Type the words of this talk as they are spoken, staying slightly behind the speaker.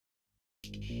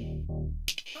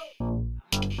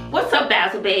What's up,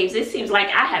 Bazzle babes? It seems like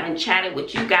I haven't chatted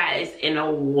with you guys in a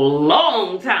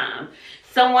long time.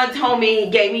 Someone told me,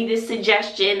 gave me this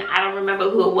suggestion. I don't remember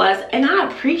who it was, and I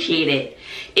appreciate it.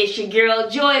 It's your girl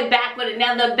Joy back with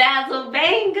another Bazzle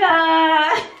banger.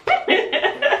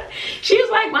 She was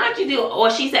like, why don't you do,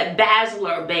 or she said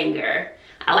Bazzler banger.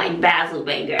 I like Bazzle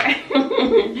banger.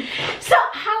 So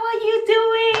how are you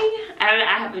doing?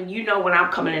 I haven't, you know, when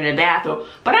I'm coming in the bathroom,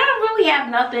 but I don't really have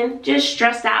nothing. Just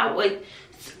stressed out with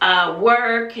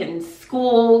work and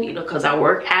school, you know, because I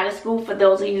work out of school. For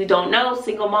those of you who don't know,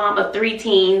 single mom of 3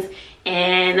 teens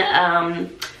and an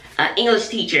English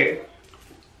teacher.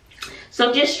 So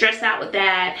I'm just stressed out with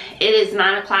that. It is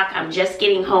 9 o'clock. I'm just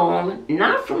getting home.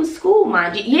 Not from school,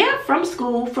 mind you. Yeah, from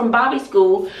school, from Bobby's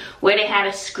school, where they had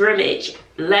a scrimmage.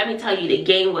 Let me tell you, the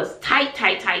game was tight.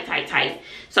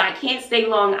 So I can't stay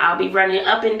long. I'll be running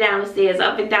up and down the stairs,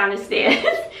 up and down the stairs.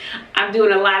 I'm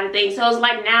doing a lot of things. So it's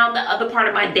like now the other part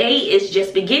of my day is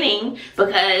just beginning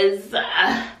because,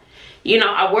 you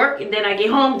know, I work and then I get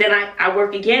home, then I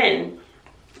work again.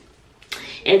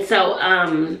 And so,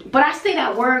 but I stayed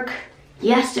at work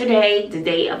yesterday, the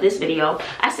day of this video.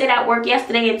 I stayed at work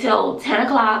yesterday until 10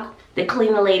 o'clock. The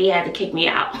cleaner lady had to kick me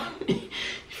out.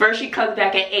 First she comes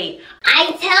back at 8.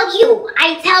 I tell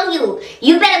you,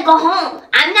 you better go home.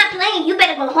 I'm not playing, you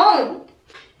better go home.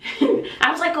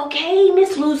 I was like, okay,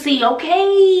 Miss Lucy,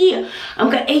 okay. I'm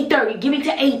gonna 8:30, give me to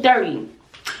 8:30.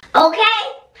 Okay,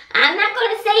 I'm not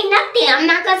gonna say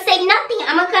nothing.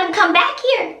 I'm gonna come back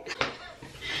here.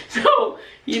 So,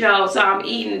 you know, so I'm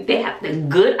eating, they have the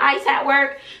good ice at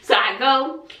work. So I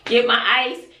go, get my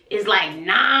ice, it's like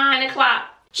 9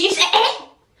 o'clock. She said, hey,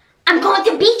 I'm going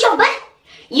to beat your butt.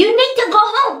 You need to go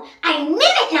home. I mean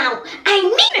it now. I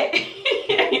mean it.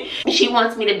 She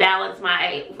wants me to balance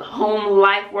my home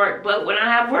life work, but when I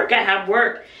have work, I have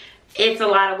work. It's a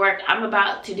lot of work. I'm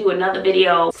about to do another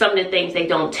video, some of the things they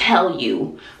don't tell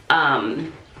you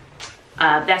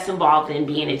that's involved in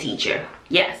being a teacher.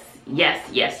 Yes.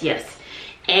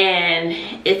 And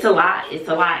it's a lot.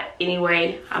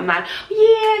 Anyway, I'm not,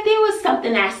 yeah, there was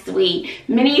something that sweet.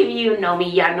 Many of you know me,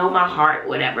 y'all know my heart,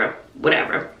 whatever.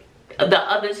 The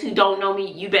others who don't know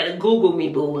me, you better Google me,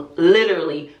 boo.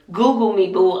 Literally, Google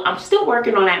me, boo. I'm still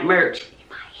working on that merch in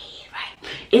my head, right?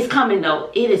 It's coming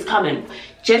though, it is coming.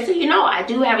 Just so you know, I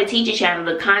do have a teacher channel.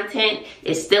 The content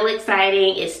is still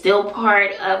exciting. It's still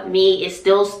part of me. It's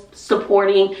still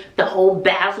supporting the whole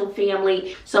Bazzle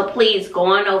family. So please go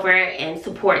on over and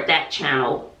support that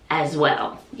channel as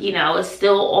well. You know, it's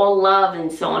still all love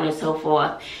and so on and so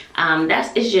forth.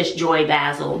 It's just Joy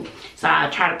Bazzle. So I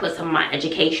try to put some of my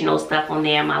educational stuff on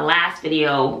there. My last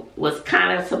video was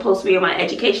kind of supposed to be on my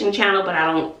education channel, but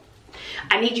I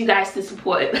need you guys to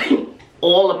support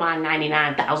all of my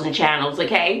 99,000 channels,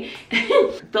 okay?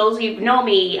 Those of you who know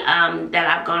me, that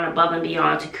I've gone above and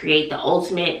beyond to create the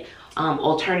ultimate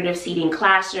alternative seating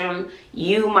classroom.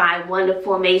 You, my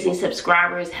wonderful, amazing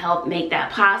subscribers, help make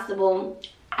that possible.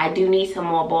 I do need some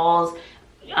more balls.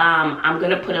 I'm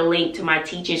gonna put a link to my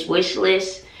teacher's wish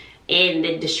list in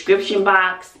the description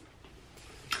box.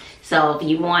 So if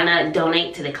you wanna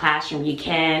donate to the classroom, you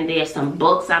can. There's some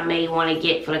books I may wanna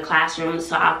get for the classroom,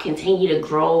 so I'll continue to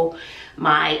grow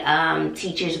my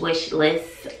teacher's wish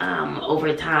list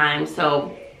over time.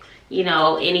 So, you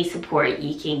know, any support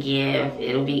you can give,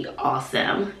 it'll be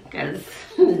awesome, because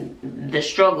the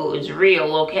struggle is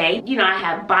real, okay? You know, I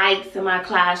have bikes in my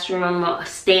classroom,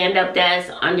 stand-up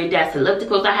desks, under desk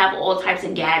ellipticals. I have all types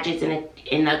of gadgets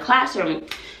in the classroom.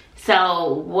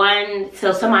 So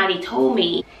somebody told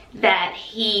me that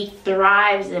he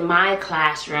thrives in my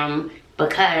classroom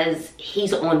because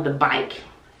he's on the bike.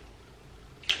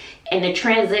 And the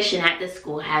transition at the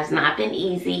school has not been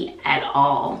easy at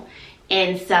all.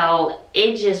 And so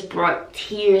it just brought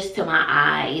tears to my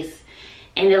eyes.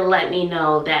 And it let me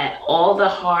know that all the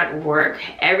hard work,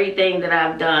 everything that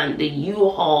I've done, the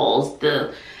U-Hauls,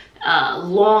 the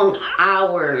long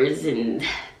hours, and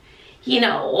you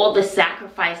know, all the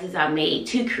sacrifices I made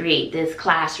to create this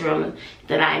classroom,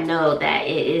 that I know that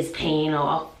it is paying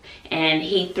off. And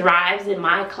he thrives in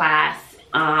my class,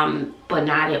 but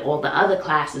not in all the other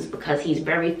classes because he's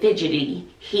very fidgety.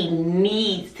 He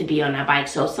needs to be on that bike.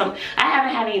 So I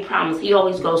haven't had any problems. He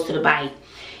always goes to the bike,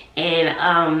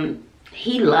 and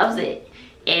he loves it.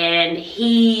 And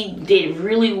he did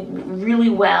really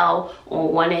well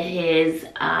on one of his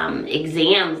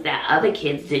exams that other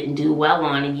kids didn't do well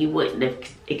on, and you wouldn't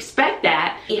expect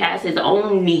that. He has his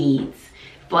own needs,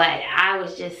 but I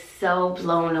was just so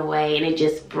blown away, and it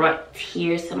just brought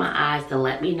tears to my eyes to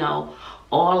let me know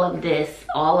all of this,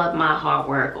 all of my hard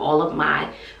work, all of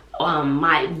my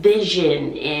my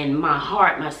vision and my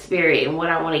heart, my spirit, and what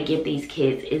I want to give these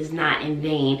kids is not in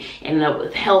vain. And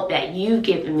the help that you've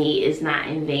given me is not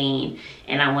in vain.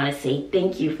 And I want to say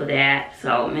thank you for that.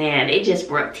 So man, it just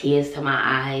brought tears to my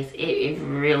eyes. It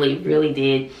really, really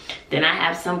did. Then I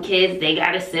have some kids, they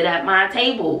got to sit at my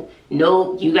table.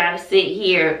 No, you got to sit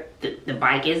here. The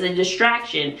bike is a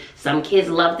distraction. Some kids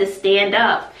love to stand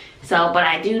up. So, but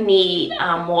I do need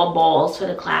more balls for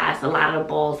the class. A lot of the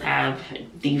balls have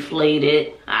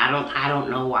deflated. I don't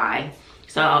know why.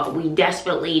 So we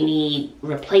desperately need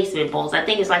replacement balls. I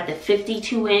think it's like the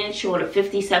 52 inch or the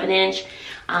 57 inch.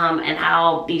 And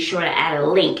I'll be sure to add a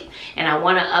link. And I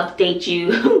want to update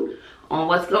you on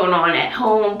what's going on at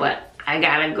home, but I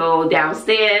gotta go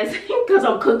downstairs because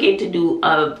I'm cooking to do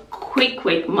a quick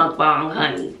mukbang,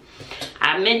 honey.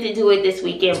 I meant to do it this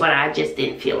weekend, but I just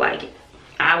didn't feel like it.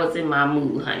 I was in my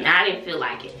mood, honey. I didn't feel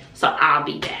like it. So I'll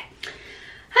be back.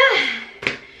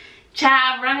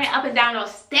 Child, running up and down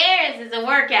those stairs is a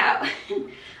workout.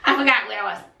 I forgot where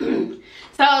I was.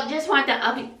 I just want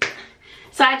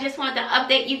to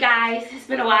update you guys. It's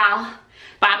been a while.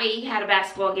 Bobby had a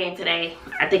basketball game today.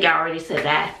 I think I already said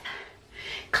that.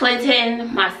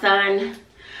 Clinton, my son,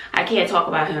 I can't talk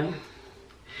about him.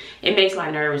 It makes my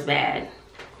nerves bad.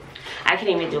 I can't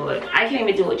even do it. I can't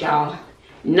even do it, y'all.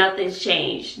 Nothing's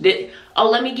changed. Oh,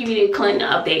 let me give you the Clinton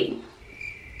update.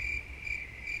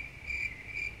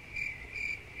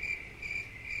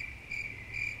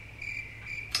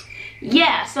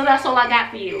 Yeah, so that's all I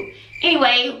got for you.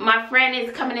 Anyway, my friend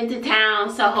is coming into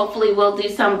town, so hopefully we'll do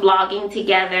some vlogging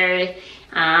together.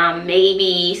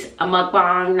 Maybe a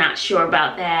mukbang, not sure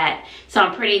about that. So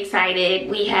I'm pretty excited.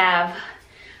 We have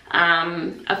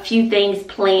a few things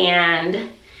planned.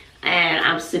 And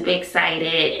I'm super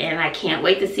excited, and I can't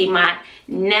wait to see my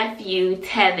nephew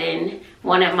Tevin,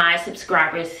 one of my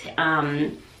subscribers.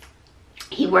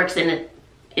 He works in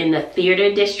the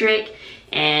theater district,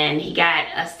 and he got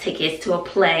us tickets to a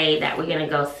play that we're gonna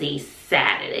go see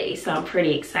Saturday. So I'm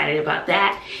pretty excited about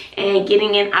that, and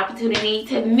getting an opportunity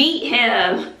to meet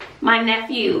him, my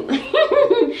nephew.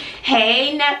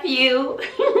 Hey nephew.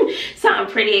 So I'm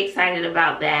pretty excited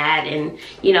about that, and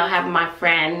you know, having my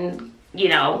friend. You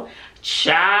know,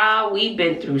 child, we've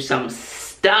been through some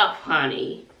stuff,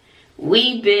 honey.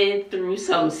 We've been through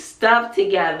some stuff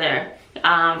together.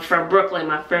 From Brooklyn,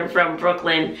 my friend from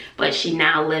Brooklyn, but she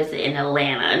now lives in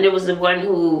Atlanta. And it was the one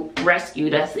who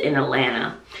rescued us in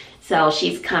Atlanta. So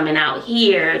she's coming out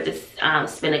here to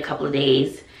spend a couple of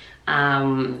days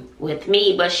with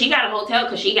me. But she got a hotel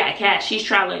because she got cash. She's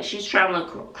traveling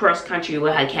cross country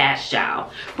with her cash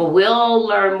child. But we'll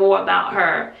learn more about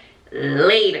her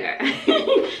later.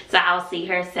 So I'll see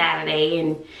her Saturday,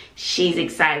 and she's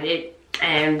excited,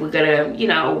 and we're gonna, you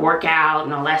know, work out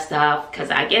and all that stuff,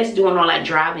 because I guess doing all that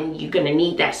driving, you're gonna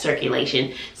need that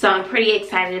circulation. So I'm pretty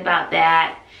excited about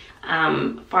that.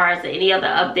 As far as any other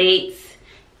updates,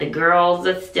 the girls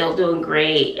are still doing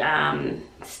great.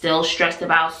 Still stressed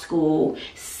about school.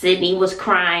 Sydney was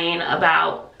crying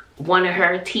about one of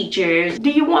her teachers.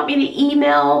 Do you want me to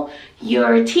email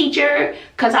your teacher?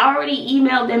 Because I already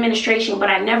emailed the administration, but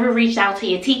I never reached out to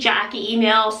your teacher. I can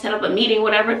email, set up a meeting,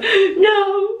 whatever.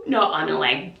 No, I'm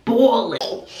like boiling.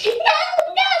 No, they're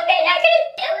not gonna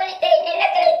do anything. They're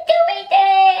not gonna do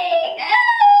anything.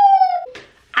 No.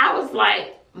 I was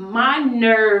like, my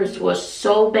nerves were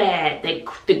so bad that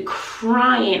the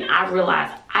crying, I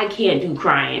realized I can't do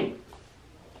crying.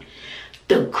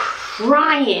 The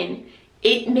crying,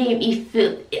 it made me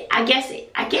feel, I guess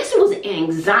it was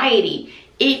anxiety.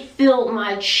 It filled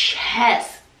my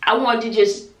chest. I wanted to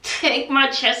just take my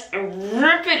chest and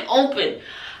rip it open.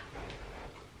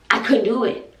 I couldn't do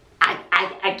it.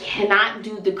 I cannot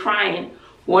do the crying.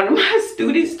 One of my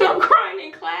students started crying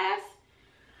in class.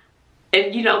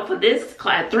 And you know, for this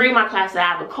class, 3 of my classes, I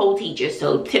have a co-teacher.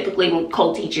 So typically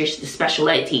co-teacher is the special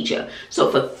ed teacher.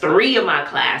 So for 3 of my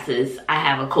classes, I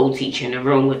have a co-teacher in the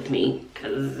room with me.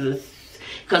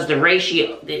 Because the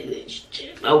ratio,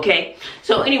 okay.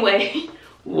 So anyway,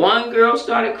 one girl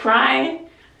started crying,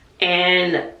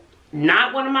 and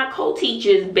not one of my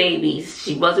co-teachers' babies.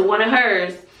 She wasn't one of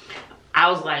hers. I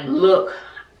was like, look,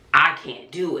 I can't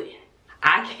do it.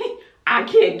 I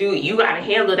can't do it. You gotta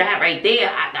handle that right there.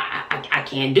 I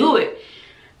can't do it.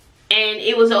 And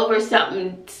it was over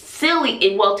something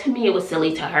silly. Well, to me it was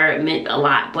silly. To her it meant a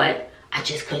lot, but I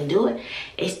just couldn't do it.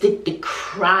 It's the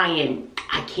crying.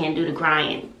 I can't do the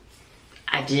crying.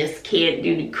 I just can't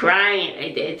do the crying.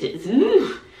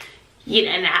 You know,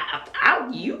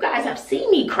 and you guys have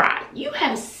seen me cry. You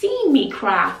have seen me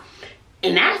cry,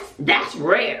 and that's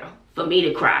rare for me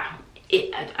to cry.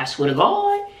 I swear to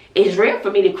God, it's rare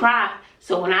for me to cry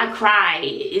So when I cry,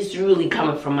 it's really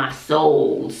coming from my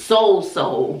soul.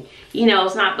 You know,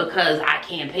 it's not because I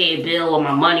can't pay a bill or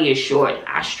my money is short.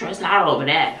 I stress out over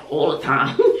that all the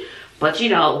time. But you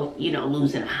know,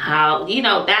 losing a house, you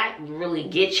know, that really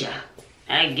gets you.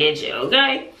 That gets you,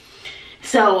 okay?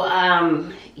 So,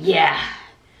 yeah.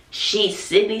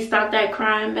 Sydney stopped that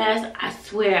crying mess. I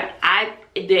swear,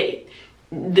 the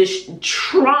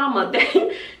trauma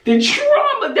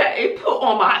that it put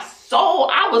on my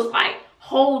soul, I was like,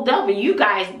 hold up. And you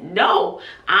guys know,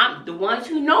 I'm the ones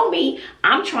who know me,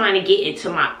 I'm trying to get into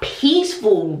my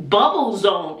peaceful bubble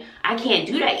zone. I can't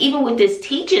do that. Even with this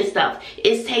teaching stuff,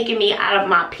 it's taking me out of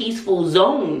my peaceful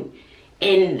zone.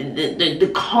 And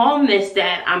the calmness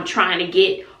that I'm trying to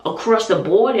get across the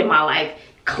board in my life.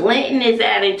 Clinton is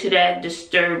adding to that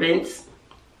disturbance.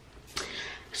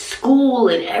 School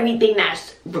and everything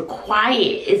that's required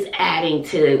is adding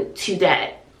to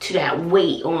that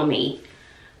weight on me.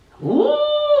 Ooh,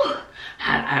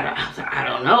 I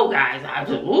don't know, guys.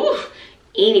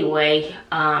 Anyway,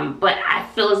 but I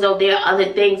feel as though there are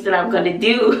other things that I'm gonna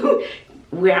do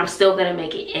where I'm still gonna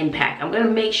make an impact. I'm gonna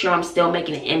make sure I'm still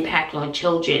making an impact on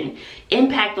children.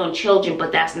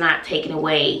 But that's not taken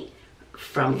away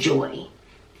from joy.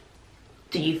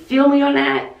 Do you feel me on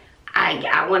that?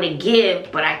 I want to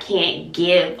give, but I can't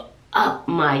give up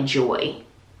my joy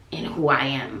in who I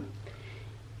am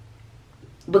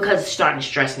because it's starting to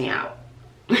stress me out.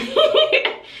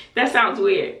 That sounds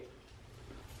weird.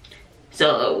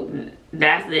 So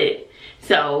that's it.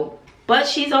 So, but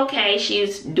she's okay.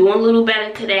 She's doing a little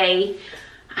better today.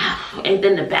 And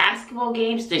then the basketball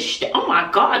games, oh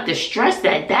my God, the stress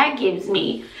that gives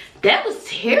me. That was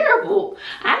terrible.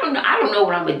 I don't know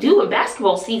what I'm gonna do. And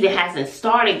basketball season hasn't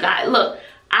started, guys. Look,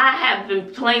 I have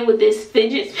been playing with this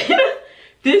fidget spinner.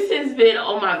 This has been,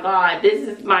 oh my God, this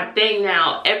is my thing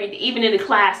now. Even in the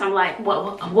class, I'm like,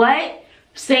 what?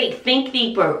 Think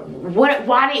deeper.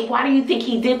 Why do you think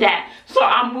he did that? So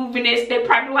I'm moving this. They're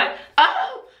probably like,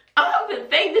 oh, the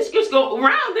thing that's just go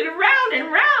round and around and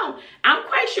around. I'm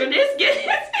quite sure this gets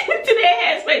into their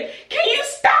heads. Like, can you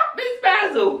stop, Miss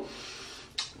Bazzle?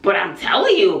 But I'm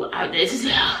telling you, I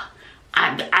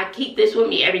keep this with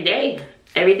me every day.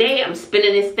 Every day I'm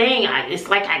spinning this thing. It's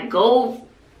like I go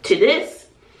to this.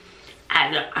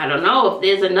 I don't know if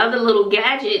there's another little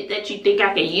gadget that you think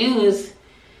I can use.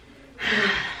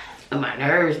 My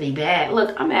nerves be bad.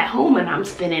 Look, I'm at home and I'm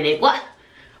spinning it. What?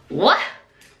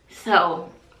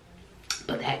 So,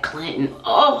 but that Clinton,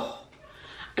 oh.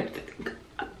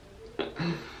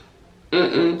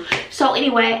 So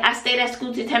anyway, I stayed at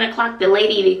school till 10 o'clock.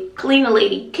 The cleaner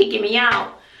lady kicking me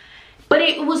out. But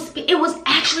it was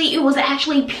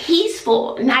actually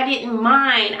peaceful, and I didn't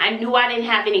mind. I knew I didn't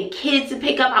have any kids to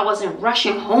pick up. I wasn't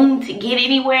rushing home to get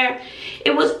anywhere.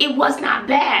 It was not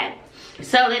bad.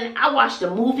 So then I watched a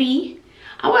movie.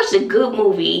 I watched a good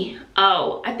movie.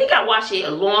 Oh, I think I watched it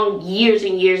years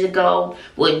and years ago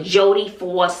with Jodie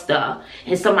Foster,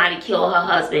 and somebody killed her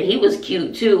husband. He was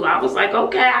cute too. I was like,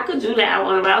 okay, I could do that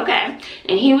one. Okay.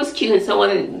 And he was cute, and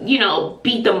someone,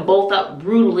 beat them both up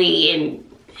brutally, and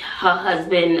her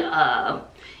husband,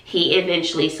 he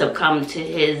eventually succumbed to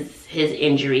his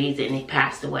injuries, and he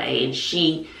passed away, and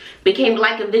she became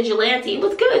like a vigilante. It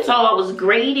was good. So I was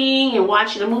grading and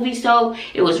watching the movie. So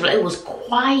it was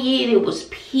quiet. It was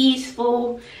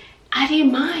peaceful. I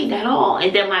didn't mind at all.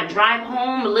 And then my drive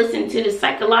home, listen to the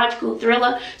psychological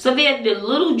thriller. So they're the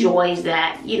little joys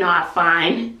that, I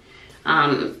find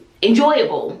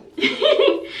enjoyable.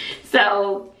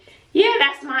 So yeah,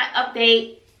 that's my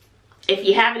update. If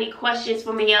you have any questions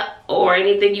for me or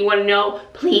anything you want to know,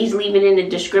 please leave it in the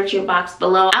description box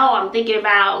below. Oh, I'm thinking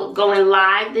about going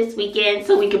live this weekend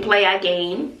so we can play our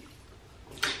game.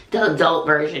 The adult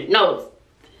version. No,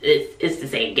 it's the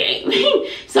same game.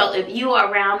 So if you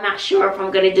are around, not sure if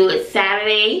I'm going to do it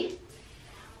Friday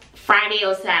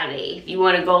or Saturday. If you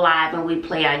want to go live and we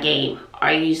play our game.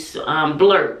 Are you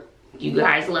Blur? You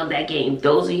guys love that game.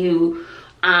 Those of you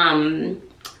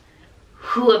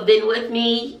who have been with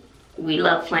me, we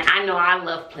love playing. I know I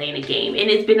love playing a game, and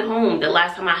it's been home. The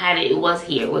last time I had it, it was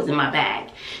here. It was in my bag.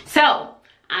 So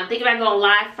I'm thinking about going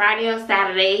live Friday or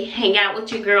Saturday, hang out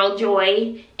with your girl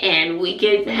Joy, and we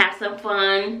can have some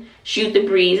fun, shoot the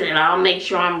breeze, and I'll make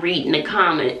sure I'm reading the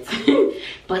comments.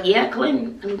 But yeah,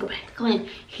 Clinton, let me go back to Clinton.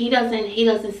 He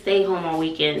doesn't stay home on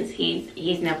weekends.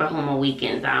 He's never home on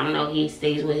weekends. I don't know. He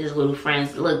stays with his little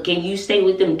friends. Look, can you stay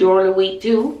with them during the week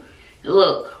too?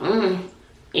 Look,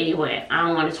 anyway, I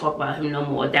don't want to talk about him no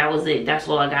more. That was it. That's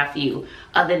all I got for you.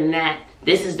 Other than that,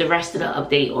 this is the rest of the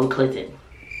update on Clinton.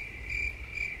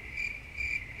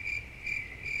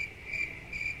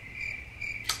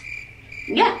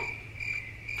 Yeah,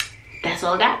 that's That's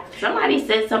all I got. Somebody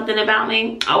said something about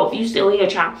me. Oh, if you still here,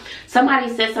 child. Somebody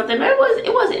said something.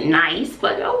 It wasn't nice,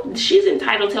 but oh, she's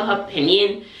entitled to her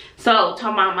opinion. So,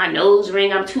 talking about my nose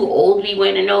ring. I'm too old to be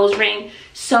wearing a nose ring.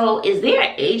 So, is there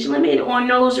an age limit on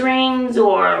nose rings?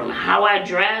 Or how I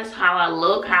dress, how I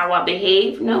look, how I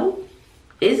behave? No.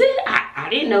 Is it? I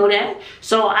didn't know that.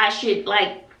 So, I should,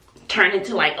 like, turn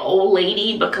into, like, an old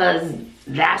lady because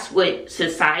that's what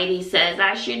society says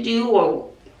I should do? Or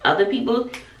other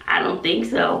people? I don't think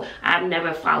so. I've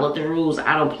never followed the rules.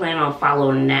 I don't plan on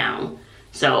following them now.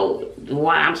 So,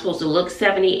 why I'm supposed to look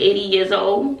 70, 80 years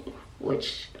old?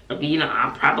 Which... you know,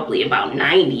 I'm probably about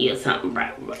 90 or something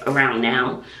right around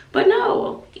now. But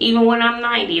no, even when I'm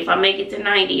 90, if I make it to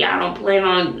 90, I don't plan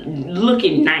on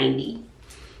looking 90.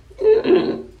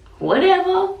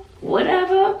 Whatever.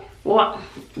 Well,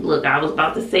 look, I was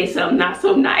about to say something not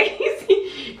so nice.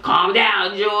 Calm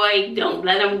down, Joy. Don't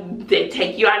let them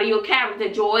take you out of your character,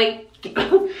 Joy.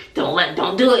 Don't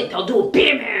do it. Don't do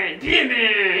it.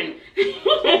 Bimmin.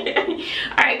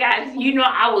 Alright, guys, you know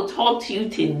I will talk to you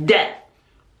to death.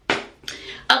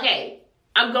 Okay,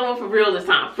 I'm going for real this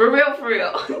time. For real.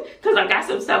 Because I got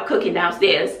some stuff cooking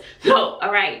downstairs. So,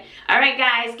 alright. Alright,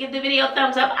 guys, give the video a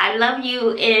thumbs up. I love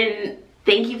you and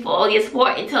thank you for all your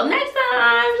support. Until next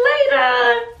time,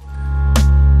 later.